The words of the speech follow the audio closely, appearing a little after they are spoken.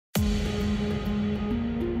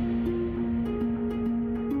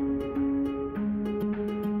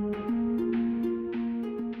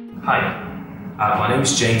Hi, my name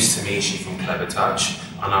is Temishe from Clevertouch,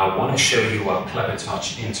 and I want to show you our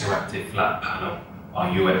Clevertouch interactive flat panel, our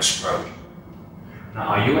UX Pro. Now,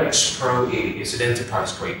 our UX Pro is an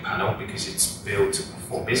enterprise-grade panel because it's built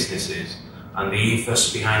for businesses, and the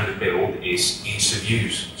ethos behind the build is ease of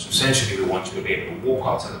use. So essentially, we want you to be able to walk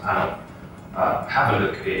up to the panel, have a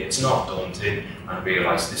look at it, it's not daunting, and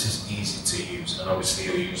realize this is easy to use, and obviously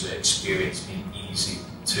your user experience being easy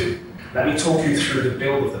too. Let me talk you through the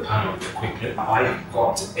build of the panel real quickly. I've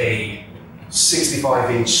got a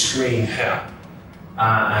 65-inch screen here,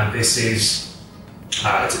 and this is a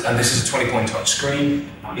 20-point touch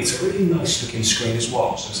screen. It's a really nice looking screen as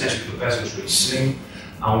well. So essentially the bezel is really slim,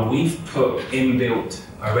 and we've put inbuilt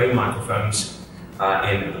array microphones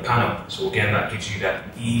in the panel. So again, that gives you that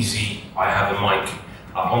easy, I have a mic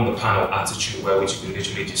on the panel attitude, where which you can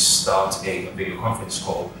literally just start a video conference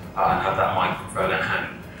call and have that microphone at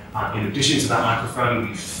hand. In addition to that microphone,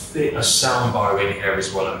 we fit a soundbar in here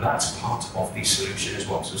as well, and that's part of the solution as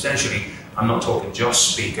well. So essentially, I'm not talking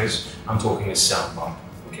just speakers, I'm talking a soundbar.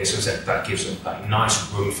 Okay, so that gives a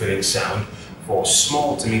nice room-filling sound for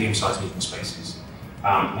small to medium-sized meeting spaces.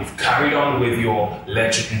 We've carried on with your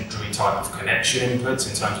legendary type of connection inputs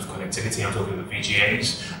in terms of connectivity. I'm talking the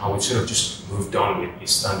VGAs, and we've sort of just moved on with your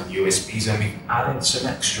standard USBs, and we've added some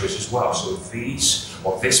extras as well. So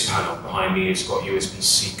this panel behind me has got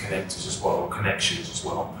USB-C connectors as well, or connections as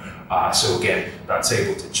well. So again, that's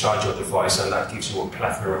able to charge your device, and that gives you a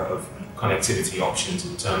plethora of connectivity options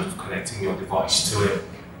in terms of connecting your device to it.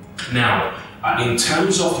 Now, in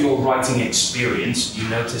terms of your writing experience, you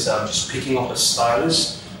notice I'm just picking up a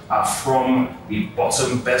stylus from the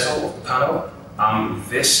bottom bezel of the panel.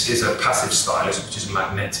 This is a passive stylus, which is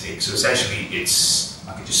magnetic. So essentially,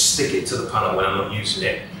 I can just stick it to the panel when I'm not using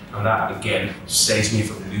it, and that again saves me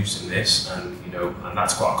from losing this. And and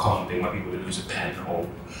that's quite a common thing where people lose a pen or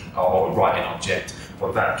a writing object.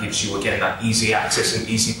 But that gives you again that easy access and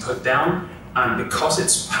easy put down. And because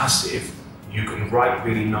it's passive, you can write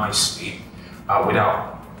really nicely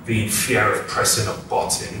without the fear of pressing a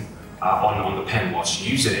button on the pen whilst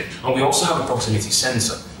you're using it. And we also have a proximity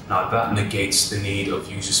sensor. Now that negates the need of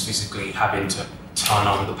users physically having to turn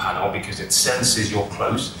on the panel, because it senses you're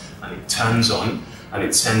close and it turns on, and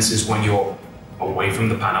it senses when you're away from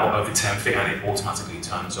the panel over 10 feet, and it automatically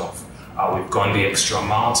turns off. We've gone the extra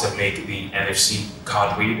mile to make the NFC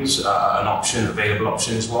card readers an available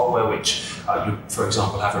option as well, where you, for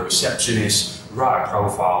example, have a receptionist write a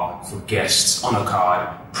profile for guests on a card.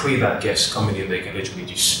 Pre that guest coming in, they can literally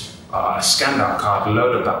just scan that card,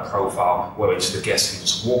 load up that profile, where the guest can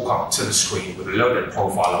just walk up to the screen with a loaded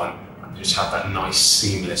profile on, and just have that nice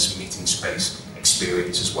seamless meeting space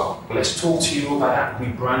experience as well. Let's talk to you about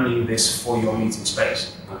rebranding this for your meeting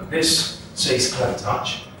space. Now, this says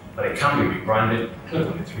Clevertouch, but it can be rebranded. Click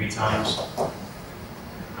on it 3 times,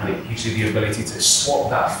 and it gives you the ability to swap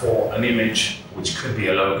that for an image, which could be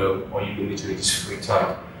a logo, or you can literally just free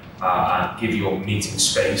type and give your meeting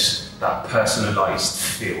space that personalized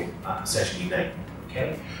feel, essentially name.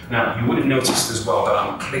 Okay. Now, you would have noticed as well that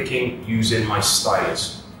I'm clicking using my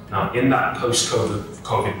stylus. Now, in that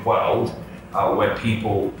post-COVID world, where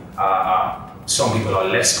some people are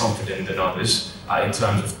less confident than others in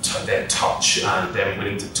terms of their touch and them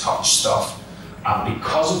willing to touch stuff.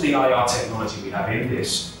 Because of the IR technology we have in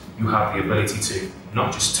this, you have the ability to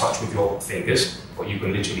not just touch with your fingers, but you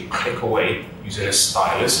can literally click away using a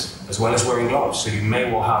stylus, as well as wearing gloves. So you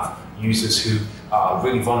may well have users who are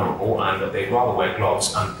really vulnerable and they'd rather wear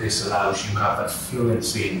gloves, and this allows you to have that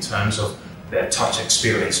fluency in terms of their touch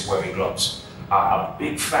experience wearing gloves. A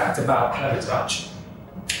big fact about Clevertouch,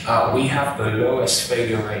 we have the lowest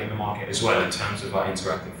failure rate in the market as well in terms of our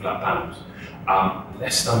interactive flat panels.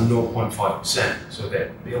 Less than 0.5%, so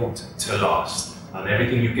they're built to last. And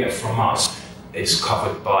everything you get from us is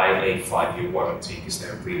covered by a 5-year warranty, because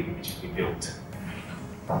they're really rigidly built.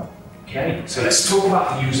 Okay, so let's talk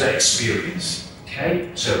about the user experience. Okay,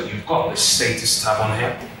 so you've got the status tab on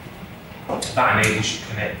here. That enables you to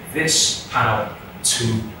connect this panel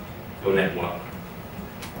to your network.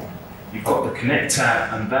 You've got the Connect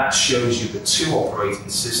tab, and that shows you the 2 operating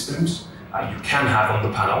systems you can have on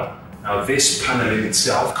the panel. Now, this panel in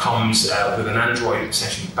itself comes with an Android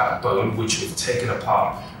essentially backbone, which we've taken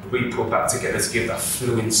apart, re-put back together to give that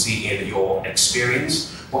fluency in your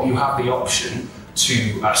experience. But you have the option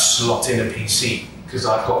to slot in a PC, because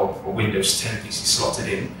I've got a Windows 10 PC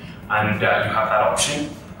slotted in, and you have that option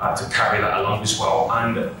to carry that along as well.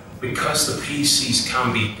 And because the PCs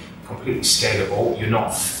can be completely scalable, you're not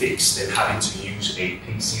fixed in having to use a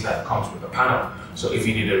PC that comes with a panel. So if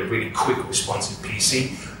you need a really quick responsive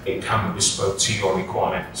PC, it can be bespoke to your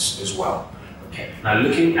requirements as well. Okay. Now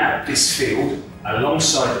looking at this field,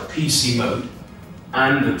 alongside the PC mode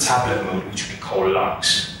and the tablet mode, which we call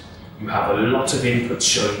Lux, you have a lot of inputs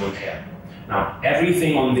showing on here. Now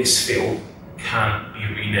everything on this field can be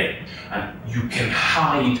renamed, and you can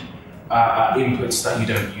hide inputs that you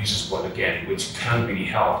don't use as well again, which can really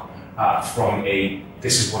help from a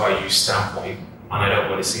this is what I use standpoint, and I don't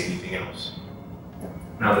want to see anything else.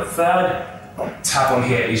 Now the third tab on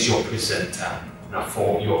here is your Present tab. Now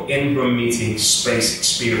for your in-room meeting space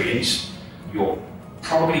experience, you're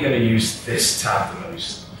probably going to use this tab the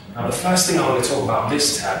most. Now the first thing I want to talk about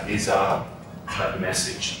this tab is Clever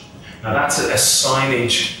Message. Now that's a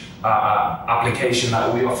signage application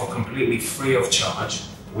that we offer completely free of charge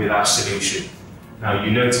with our solution. Now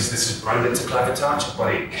you notice this is branded to Clevertouch,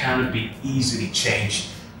 but it can be easily changed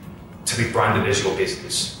to be branded as your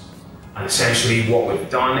business. And essentially what we've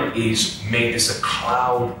done is make this a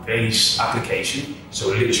cloud-based application. So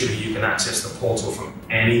literally you can access the portal from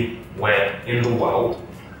anywhere in the world,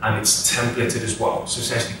 and it's templated as well. So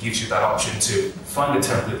essentially it gives you that option to find a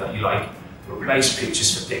template that you like, replace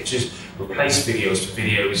pictures for pictures, replace videos for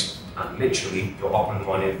videos, and literally you're up and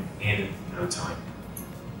running in no time.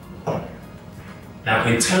 Now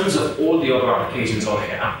in terms of all the other applications on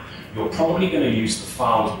here, you're probably going to use the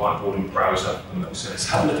Files whiteboarding browser the most. So let's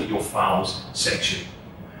have a look at your Files section.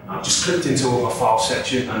 I've just clicked into a file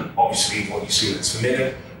section, and obviously what you see that's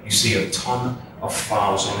familiar, you see a ton of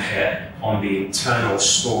files on here on the internal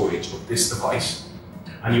storage of this device.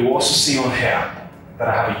 And you also see on here that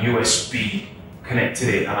I have a USB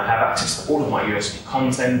connected in, and I have access to all of my USB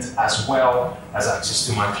content as well as access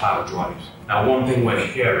to my cloud drives. Now one thing we're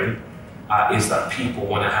hearing is that people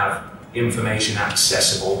want to have information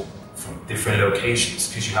accessible from different locations,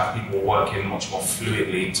 because you have people working much more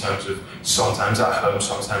fluidly in terms of sometimes at home,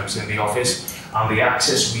 sometimes in the office. And the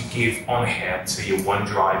access we give on here to your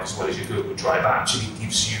OneDrive as well as your Google Drive actually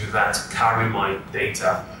gives you that carry my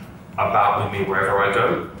data about with me wherever I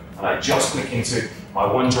go. And I just click into my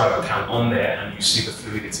OneDrive account on there, and you see the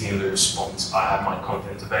fluidity in the response. I have my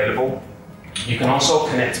content available. You can also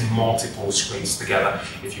connect multiple screens together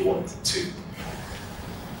if you wanted to.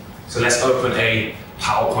 So let's open a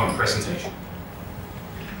PowerPoint presentation.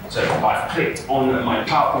 So I've clicked on my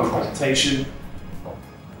PowerPoint presentation.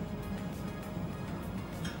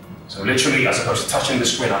 So literally, as opposed to touching the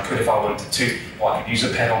screen, I could if I wanted to, or I could use a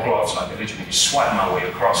pen or glove, so I could literally just swipe my way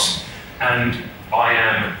across, and I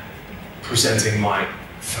am presenting my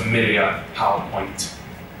familiar PowerPoint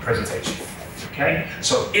presentation. Okay?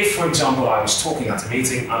 So if, for example, I was talking at a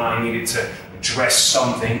meeting and I needed to address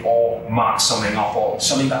something or mark something up, or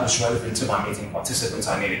something that was relevant to my meeting participants,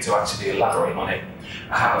 I needed to actually elaborate on it,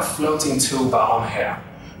 I have a floating toolbar on here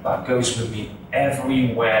that goes with me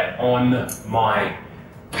everywhere on my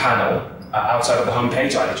panel. Outside of the home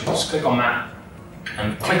page, I literally just click on that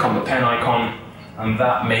and click on the pen icon, and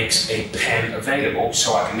that makes a pen available,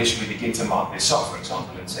 so I can literally begin to mark this up, for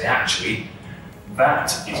example, and say, actually,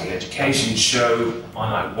 that is an education show and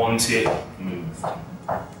I want it moved.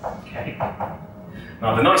 Okay.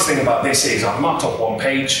 Now the nice thing about this is I've marked up one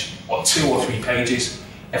page or 2 or 3 pages.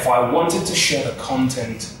 If I wanted to share the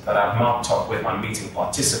content that I've marked up with my meeting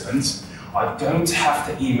participants, I don't have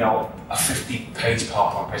to email a 50-page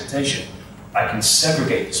PowerPoint presentation. I can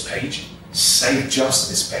segregate this page, save just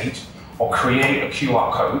this page, or create a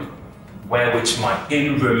QR code which my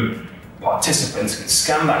in-room participants can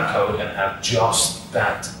scan that code and have just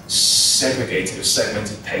that segregated or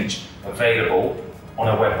segmented page available on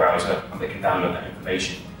a web browser, and they can download that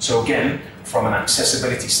information. So again, from an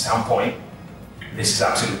accessibility standpoint, this is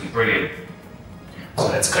absolutely brilliant. So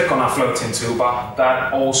let's click on our floating toolbar.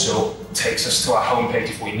 That also takes us to our home page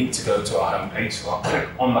if we need to go to our home page. So I'll click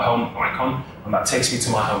on the home icon, and that takes me to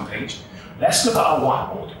my home page. Let's look at our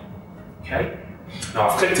whiteboard. Okay. Now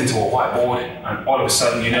I've clicked into a whiteboard, and all of a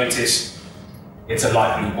sudden you notice it's a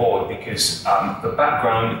light blue board, because the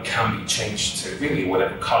background can be changed to really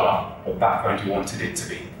whatever color or background you wanted it to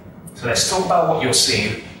be. So let's talk about what you're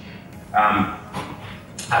seeing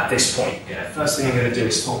at this point. First thing I'm going to do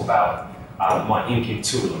is talk about my inking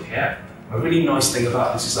tool on here. A really nice thing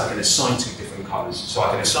about this is I can assign 2 different colors. So I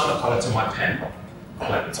can assign a color to my pen,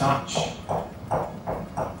 Clevertouch,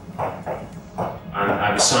 and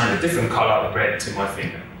I've assigned a different color, red, to my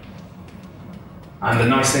finger. And the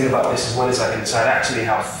nice thing about this as well is I can decide actually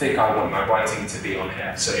how thick I want my writing to be on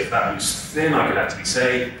here. So if that was thin, I could actually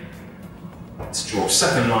say, let's draw a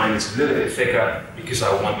second line that's a little bit thicker, because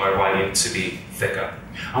I want my writing to be thicker.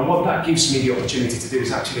 And what that gives me the opportunity to do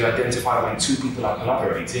is actually identify when 2 people are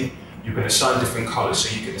collaborating. You can assign different colors,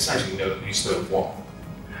 so you can essentially know who's doing what.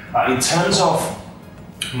 In terms of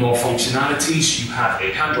more functionalities. You have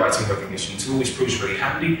a handwriting recognition tool, which proves really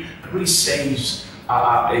handy and really saves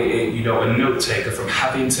a note taker from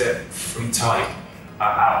having to free type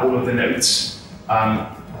all of the notes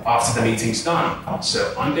after the meeting's done.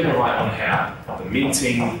 So I'm going to write on here the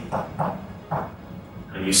meeting,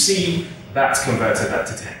 and you see that's converted that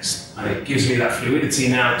to text, and it gives me that fluidity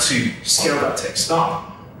now to scale that text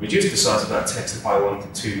up, reduce the size of that text if I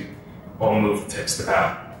wanted to, or move the text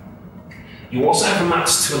about. You also have a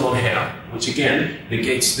maps tool on here, which again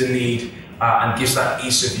negates the need and gives that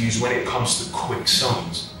ease of use when it comes to quick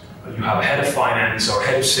sums. You have a head of finance or a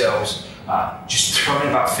head of sales just throwing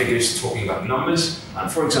about figures, talking about numbers, and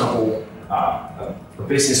for example, a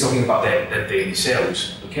business talking about their daily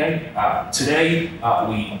sales. Okay, today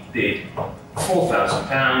we did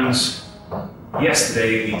 £4,000.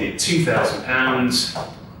 Yesterday we did £2,000.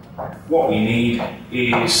 What we need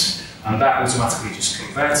is, and that automatically just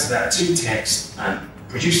converts that to text and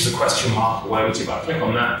produces a question mark, where if I click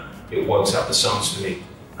on that, it works out the sums for me.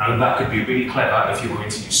 And that could be really clever if you were to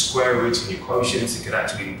use square roots and your quotients. It could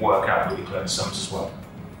actually work out really clever sums as well.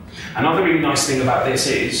 Another really nice thing about this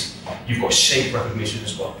is you've got shape recognition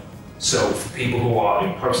as well. So for people who are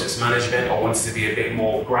in process management or wanted to be a bit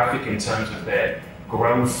more graphic in terms of their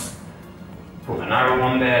growth, put an arrow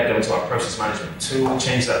on there, go into our process management tool,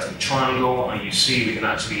 change that to a triangle, and you see we can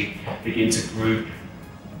actually begin to group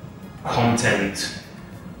content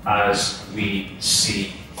as we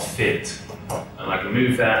see fit. And I can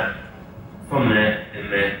move that from there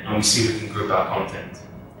and there, and we see we can group our content.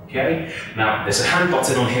 Okay? Now, there's a hand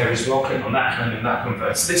button on here as well. Click on that hand, and that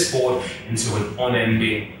converts this board into an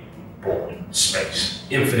unending board space,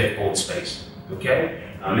 infinite board space. Okay?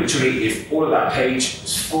 Now, literally, if all of that page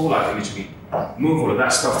is full, I can literally move all of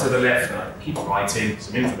that stuff to the left, and I can keep writing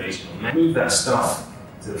some information on there. Move that stuff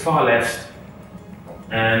to the far left,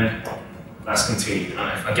 and that's continued.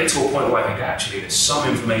 And if I get to a point where I think actually there's some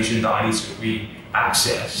information that I need to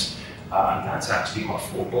re-access, and that's actually my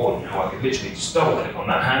full board. Now I can literally just double click on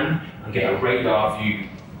that hand and get a radar view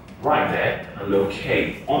right there and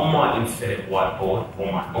locate on my infinite whiteboard,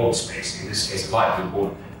 or my board space, in this case a light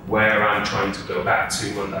board, where I'm trying to go back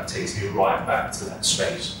to, and that takes me right back to that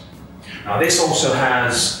space. Now this also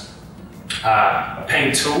has a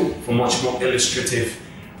paint tool for much more illustrative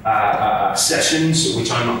sessions,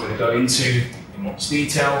 which I'm not going to go into in much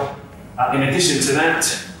detail. In addition to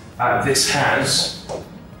that, this has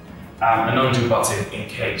an undo button in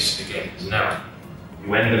case, again, there's an error.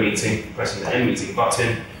 You end the meeting, pressing the end meeting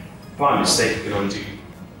button. By mistake, you can undo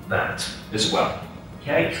that as well.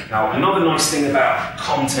 Okay. Now, another nice thing about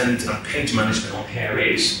content and page management on here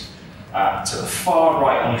is, to the far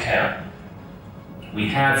right on here, we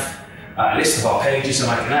have a list of our pages, and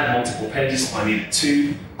I can add multiple pages if I needed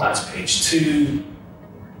to. That's page 2.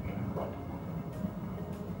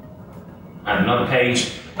 And another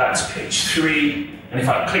page, that's page 3. And if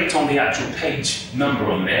I clicked on the actual page number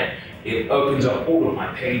on there, it opens up all of my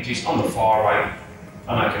pages on the far right,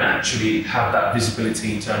 and I can actually have that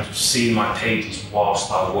visibility in terms of seeing my pages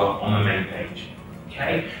whilst I work on the main page.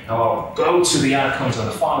 Okay? Now I'll go to the icons on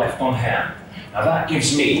the far left on here. Now that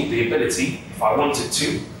gives me the ability, if I wanted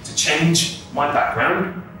to change my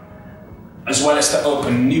background, as well as to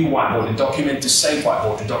open a new whiteboarding document, to save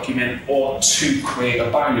whiteboarding document, or to create a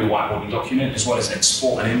brand new whiteboarding document, as well as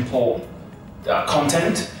export and import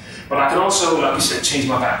content. But I can also, like I said, change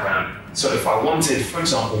my background. So if I wanted, for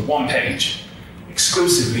example, one page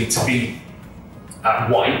exclusively to be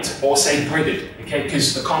white, or say gridded, okay,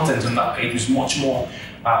 because the content on that page was much more,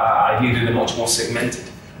 I needed it much more segmented.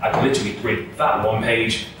 I can literally grid that one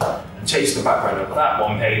page and change the background of that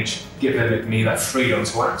one page, giving me that freedom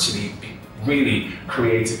to actually be really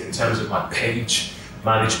creative in terms of my page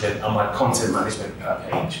management and my content management per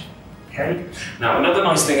page. Okay. Now, another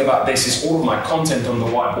nice thing about this is all of my content on the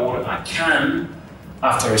whiteboard, I can,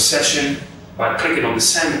 after a session, by clicking on the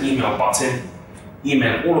send email button,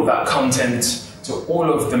 email all of that content to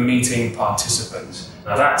all of the meeting participants.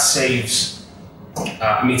 Now that saves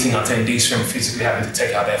meeting attendees from physically having to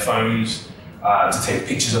take out their phones to take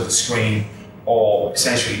pictures of the screen, or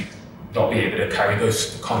essentially not be able to carry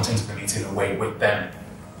the content of the meeting away with them.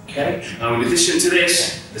 Okay. Now, in addition to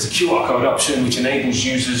this, there's a QR code option which enables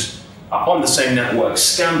users on the same network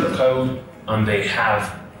scan the code, and they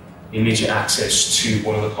have immediate access to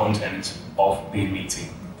all of the content of the meeting.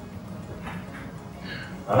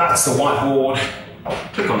 Now that's the whiteboard.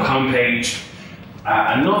 Click on the home page.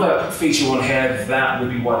 Another feature on here that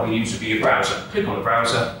would be widely used would be a browser. Click on the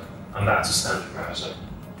browser, and that's a standard browser.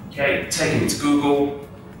 Okay, taking me to Google.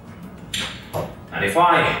 And if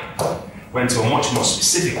I went to a much more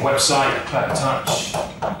specific website, Clevertouch,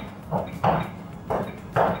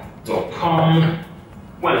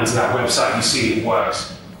 went into that website, you see it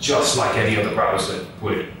works just like any other browser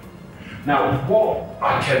would. Now, what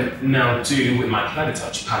I can now do with my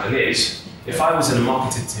Clevertouch panel is, if I was in a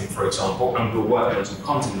marketing team, for example, and we're working on some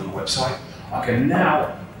content on the website, I can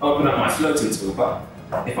now open up my floating toolbar.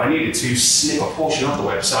 If I needed to snip a portion of the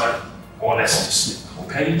website, or let's just snip the whole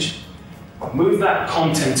page, move that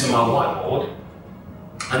content to my whiteboard,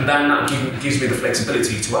 and then that gives me the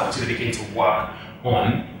flexibility to actually begin to work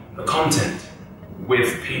on the content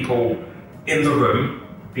with people in the room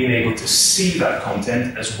being able to see that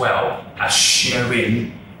content as well as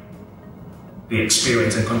sharing the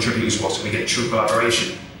experience and contribute as well, so we get true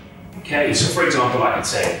collaboration. Okay, so for example, I could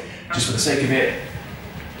say, just for the sake of it,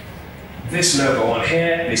 this logo on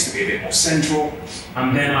here needs to be a bit more central,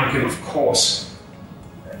 and then I can, of course,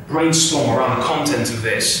 brainstorm around the content of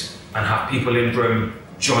this and have people in the room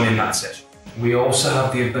join in that session. We also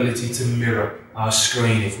have the ability to mirror our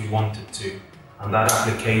screen if we wanted to, and that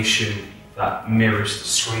application that mirrors the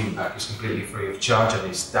screen back is completely free of charge, and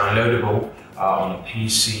it's downloadable on a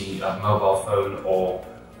PC, a mobile phone,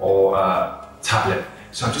 or tablet.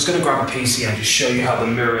 So I'm just going to grab a PC and just show you how the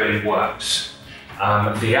mirroring works.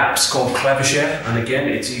 The app's called Clevertouch, and again,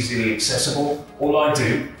 it's easily accessible. All I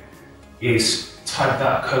do is type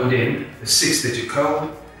that code in, the 6-digit code.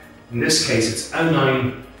 In this case, it's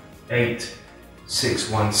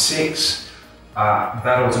 098616.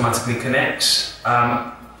 That automatically connects.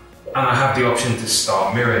 And I have the option to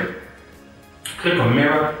start mirroring. Click on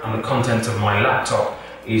mirror, and the content of my laptop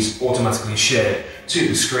is automatically shared to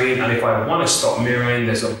the screen. And if I want to stop mirroring,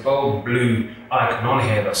 there's a bold blue icon on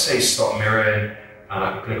here that says stop mirroring, and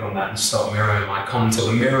I can click on that and start mirroring my content. So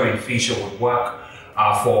the mirroring feature would work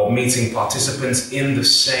for meeting participants in the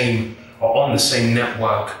same or on the same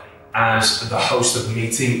network as the host of the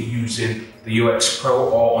meeting using the UX Pro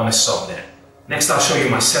or on a subnet. Next, I'll show you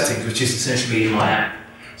my settings, which is essentially in my app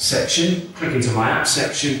section. Click into my app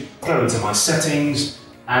section, go into my settings,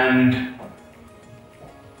 and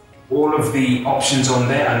all of the options on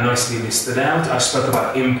there are nicely listed out. I spoke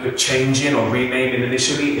about input changing or renaming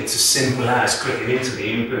initially. It's as simple as clicking into the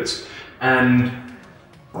input and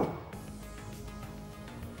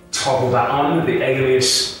toggle that on, the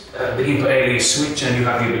alias, the input alias switch, and you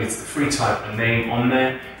have the ability to free type a name on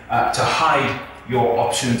there. To hide your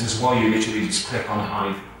options as well, you literally just click on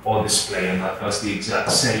hide or display, and that does the exact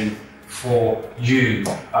same for you.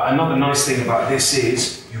 Another nice thing about this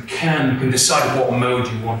is you can decide what mode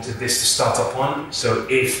you wanted this to start up on. So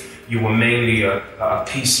if you were mainly a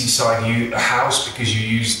PC side house, because you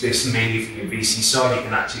use this mainly for your VC side, you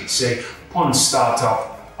can actually say, upon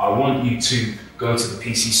startup, I want you to go to the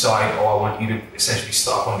PC side, or I want you to essentially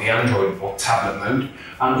start on the Android or tablet mode.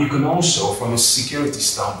 You can also, from a security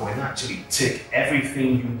standpoint, actually tick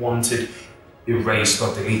everything you wanted erased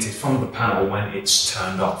or deleted from the panel when it's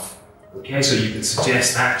turned off. Okay, so you can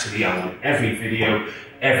suggest actually I want every video,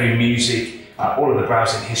 every music, all of the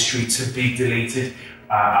browsing history to be deleted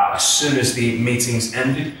as soon as the meeting's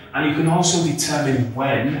ended. And you can also determine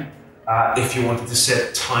when, if you wanted to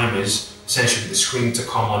set timers, essentially the screen to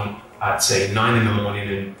come on at say 9 in the morning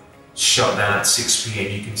and shut down at 6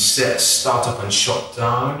 p.m. You can set start up and shut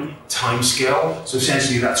down time scale. So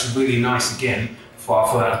essentially that's really nice again for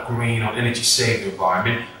that green or energy saving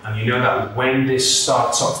environment. And you know that when this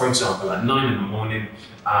starts up, for example, at 9 in the morning,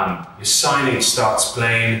 your signage starts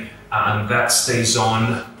playing and that stays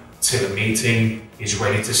on till the meeting is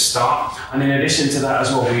ready to start. And in addition to that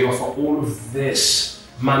as well, we offer all of this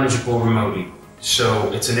manageable remotely.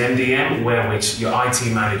 So it's an MDM which your IT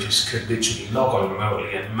managers could literally log on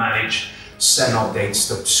remotely and manage, send updates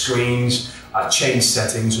to screens, change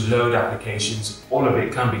settings, load applications. All of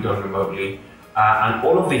it can be done remotely. And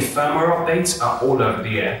all of the firmware updates are all over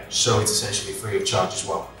the air, so it's essentially free of charge as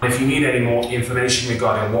well. If you need any more information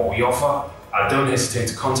regarding what we offer, don't hesitate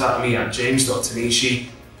to contact me at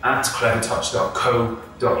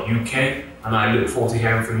james.temishe@clevertouch.co.uk, and I look forward to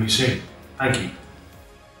hearing from you soon. Thank you.